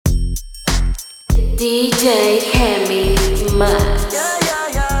DJ Hemi Más. Yeah,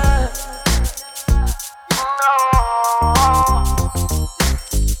 yeah, yeah.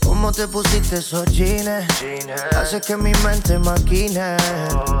 ¿Cómo te pusiste esos jeans? Hace que mi mente maquine.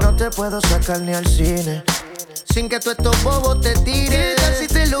 No te puedo sacar ni al cine sin que tú estos bobos te tires. ¿Qué tal si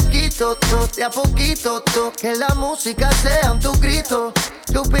te lo quito todo, de a poquito todo? Que la música sea tu grito.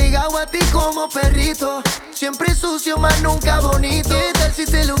 Yo pegado a ti como perrito, siempre sucio más nunca bonito. ¿Qué tal si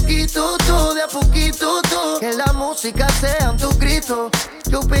te lo quito todo, de a poquito todo? Que la música sea tu grito.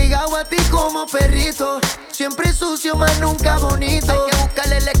 Yo pegado a ti como perrito, siempre sucio más nunca bonito. Hay que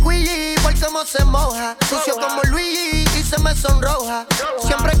buscarle el squeegee por cómo se moja. Sucio como Luigi y se me sonroja.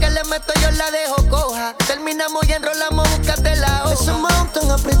 Siempre que le meto yo la dejo coja. Terminamos y enrolamos, búscate la hoja. Ese mount tan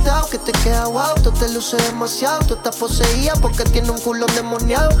apretado que te queda wow. Tú te luce demasiado, tú estás poseída porque tiene un culo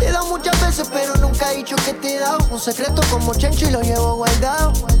endemoniado. Te he dado muchas veces pero nunca he dicho que te he dado un secreto como Chencho y lo llevo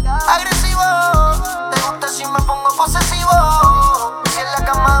guardado. Agresivo, te gusta si me pongo posesivo. Si en la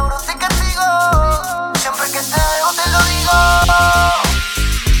cama duro te castigo. Siempre que te veo te lo digo.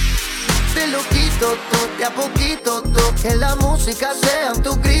 Te lo quito todo, de a poquito todo. Que la música sea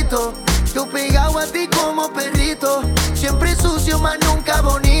tu grito. Yo pegado a ti como perrito, siempre sucio más nunca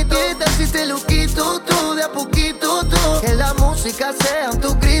bonito. ¿Qué tal si te lo quito todo, de a poquito todo? Que la música sea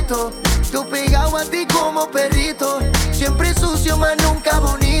tu grito. Yo pegado a ti como perrito, siempre sucio más nunca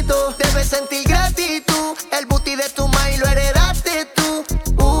bonito. Debes sentir gratitud, el booty de tu maíz lo heredaste tú.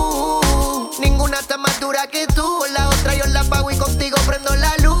 Ninguna está más dura que tú. Con la otra yo la pago y contigo prendo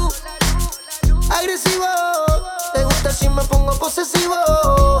la luz. Agresivo, te gusta si me pongo posesivo.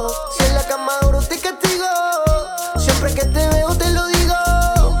 Si en la cama duro te castigo. Siempre que te veo te lo digo.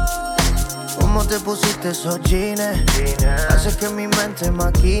 ¿Cómo te pusiste esos jeans? Hace que mi mente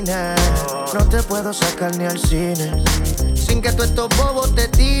maquine. No te puedo sacar ni al cine sin que tú estos bobos te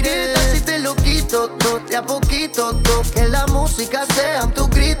tires. ¿Qué tal si te lo quito todo, de a poquito todo? Que la música sea tu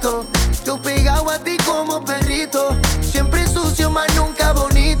grito. Yo pegado a ti como perrito, siempre sucio más nunca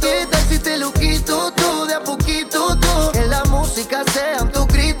bonito. ¿Qué tal si te lo quito todo, de a poquito todo? Que la música sea tu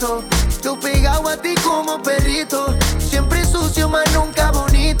grito. Yo pegado a ti como perrito, siempre sucio más nunca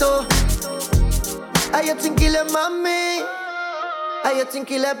bonito. Ay, yo tranquila mami, ay, yo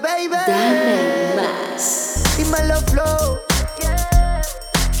tranquila baby. Dame más. Dímelo flow,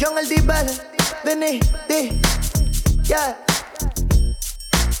 John el Dibel, Benny D, yeah.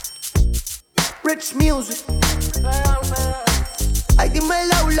 Rich music. Ay,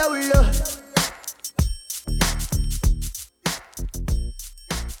 dímelo, lo.